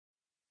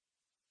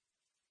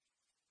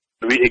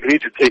We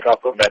agreed to take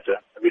up the matter.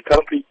 We're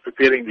currently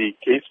preparing the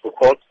case for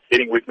court,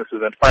 getting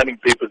witnesses and finding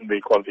papers in the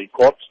equality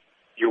court.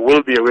 You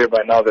will be aware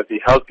by now that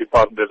the health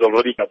department has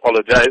already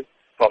apologized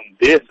from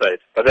their side,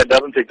 but that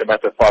doesn't take the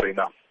matter far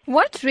enough.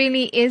 What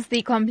really is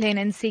the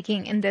complainant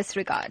seeking in this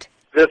regard?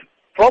 The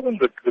problem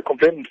that the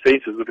complainant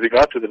faces with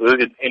regard to the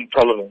religion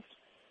intolerance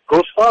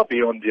goes far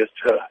beyond just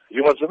her.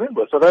 You must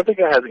remember, South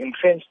Africa has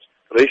entrenched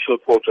racial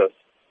quotas,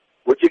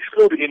 which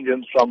exclude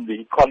Indians from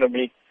the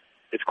economy.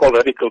 It's called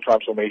radical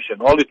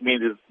transformation. All it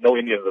means is no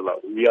Indians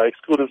allowed. We are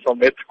excluded from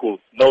med schools,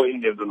 no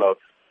Indians allowed.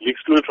 We're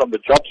excluded from the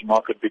jobs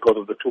market because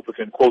of the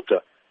 2%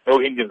 quota,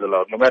 no Indians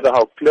allowed. No matter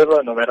how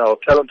clever, no matter how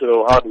talented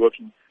or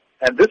hardworking.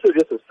 And this is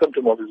just a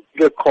symptom of this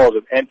bigger cause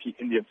of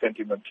anti-Indian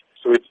sentiment.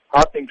 So it's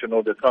heartening to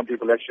know that some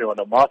people actually want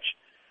to march,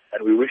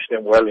 and we wish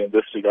them well in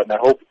this regard. And I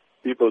hope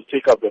people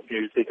take up the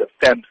view, take a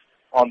stance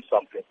on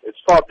something. It's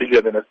far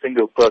bigger than a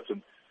single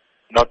person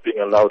not being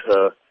allowed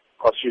her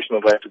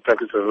constitutional right to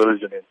practice her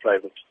religion in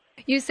private.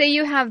 You say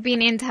you have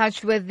been in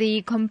touch with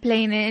the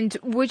complainant.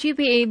 Would you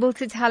be able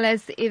to tell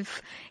us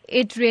if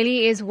it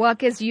really is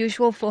work as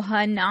usual for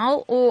her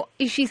now, or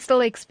is she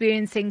still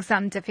experiencing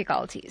some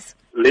difficulties?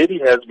 Lady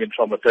has been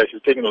traumatized.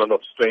 She's taken a lot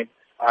of strain.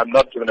 I'm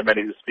not given a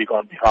mandate to speak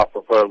on behalf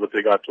of her with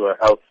regard to her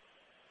health.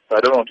 So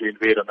I don't want to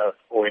invade on her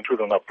or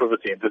intrude on her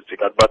privacy in this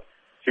regard, but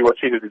she was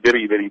treated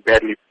very, very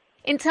badly.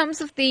 In terms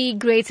of the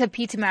greater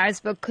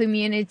Pietermaritzburg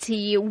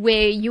community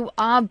where you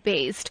are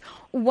based,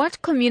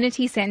 what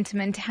community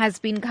sentiment has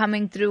been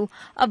coming through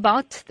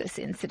about this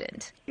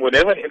incident?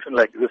 Whenever an incident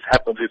like this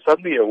happens, it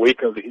suddenly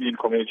awakens the Indian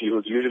community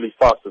who's usually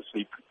fast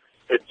asleep.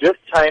 It's just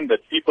time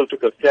that people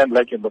took a stand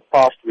like in the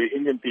past where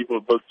Indian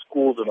people built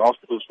schools and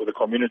hospitals for the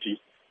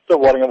community, still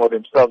worrying about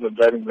themselves and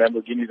driving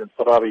Lamborghinis and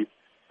Ferraris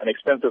and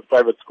expensive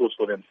private schools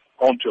for their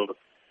own children.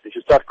 They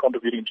should start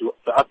contributing to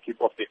the upkeep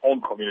of their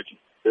own community.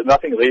 There's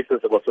nothing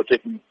racist about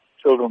protecting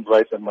children's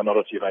rights and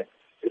minority rights.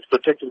 It's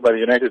protected by the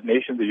United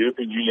Nations, the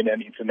European Union,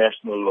 and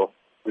international law.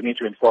 We need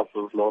to enforce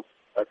those laws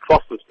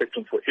across the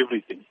spectrum for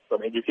everything,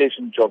 from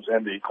education, jobs,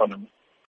 and the economy.